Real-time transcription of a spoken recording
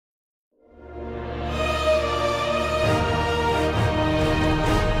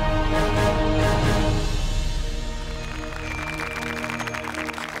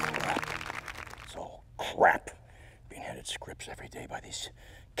these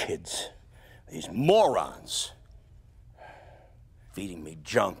kids, these morons, feeding me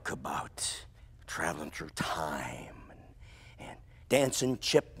junk about traveling through time and dancing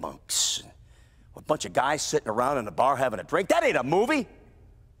chipmunks. A bunch of guys sitting around in a bar having a drink. That ain't a movie.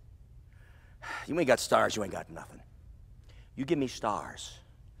 You ain't got stars, you ain't got nothing. You give me stars,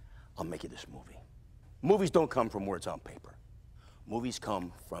 I'll make you this movie. Movies don't come from words on paper. Movies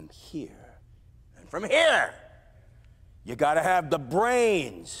come from here and from here. You gotta have the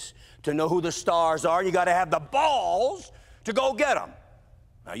brains to know who the stars are. You gotta have the balls to go get them.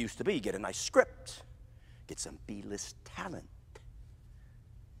 Now, it used to be, you get a nice script, get some B-list talent.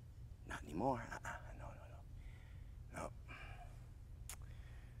 Not anymore. No.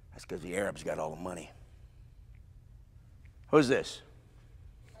 That's because the Arabs got all the money. Who's this?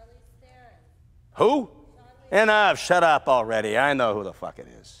 Who? Enough, shut up already. I know who the fuck it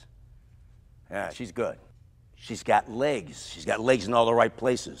is. Yeah, she's good. She's got legs. She's got legs in all the right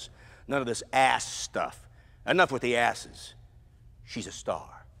places. None of this ass stuff. Enough with the asses. She's a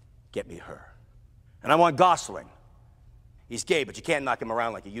star. Get me her. And I want Gosling. He's gay, but you can't knock him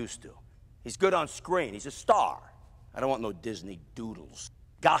around like you used to. He's good on screen. He's a star. I don't want no Disney doodles.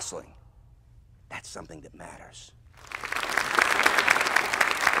 Gosling. That's something that matters.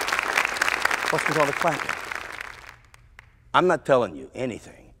 What's with all the clapping? I'm not telling you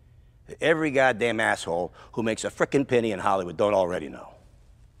anything that every goddamn asshole who makes a frickin' penny in Hollywood don't already know.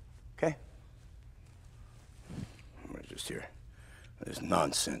 Okay? What is this here? There's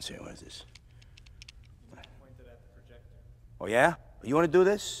nonsense here. What is this? Pointed at the projector. Oh, yeah? You want to do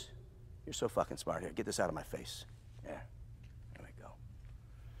this? You're so fucking smart. Here, get this out of my face. Yeah. There we go.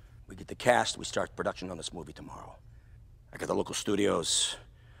 We get the cast. We start production on this movie tomorrow. I got the local studios.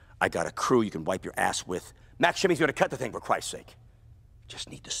 I got a crew you can wipe your ass with. Max Shimmy's going to cut the thing, for Christ's sake. Just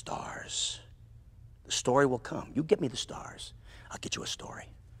need the stars. The story will come. You get me the stars. I'll get you a story.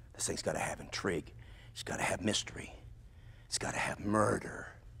 This thing's got to have intrigue. It's got to have mystery. It's got to have murder.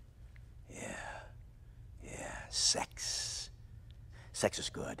 Yeah. Sex. Sex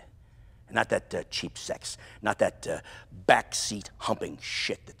is good. And not that cheap sex. Not that backseat humping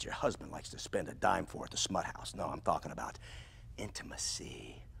shit that your husband likes to spend a dime for at the smut house. No, I'm talking about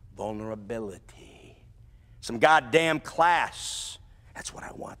intimacy, vulnerability, some goddamn class. That's what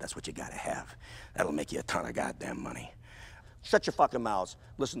I want. That's what you got to have. That'll make you a ton of goddamn money. Shut your fucking mouths.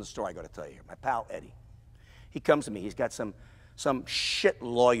 Listen to the story I got to tell you here. My pal Eddie. He comes to me. He's got some shit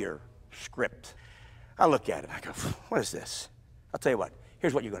lawyer script. I look at it. I go, what is this? I'll tell you what.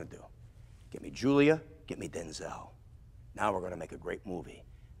 Here's what you're going to do. Get me Julia. Get me Denzel. Now we're going to make a great movie.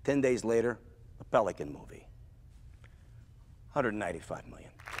 10 days later, a Pelican movie. 195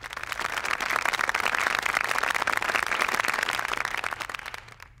 million.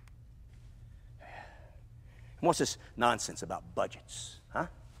 And what's this nonsense about budgets? Huh?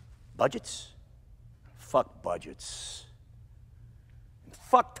 Budgets? Fuck budgets. And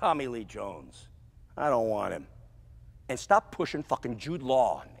fuck Tommy Lee Jones. I don't want him. And stop pushing fucking Jude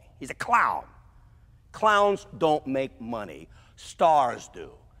Law on me. He's a clown. Clowns don't make money. Stars do.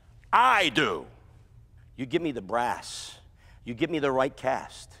 I do. You give me the brass. You give me the right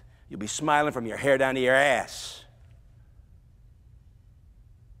cast. You'll be smiling from your hair down to your ass.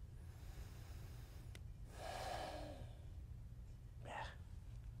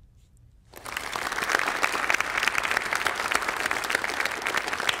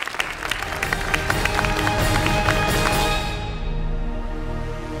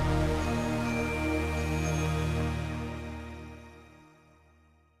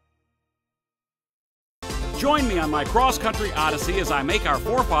 Join me on my cross-country odyssey as I make our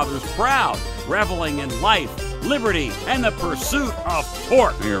forefathers proud, reveling in life, liberty, and the pursuit of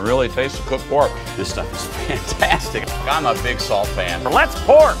pork. You really taste the cooked pork. This stuff is fantastic. I'm a big salt fan. Let's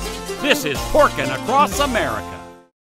pork! This is Porkin' Across America.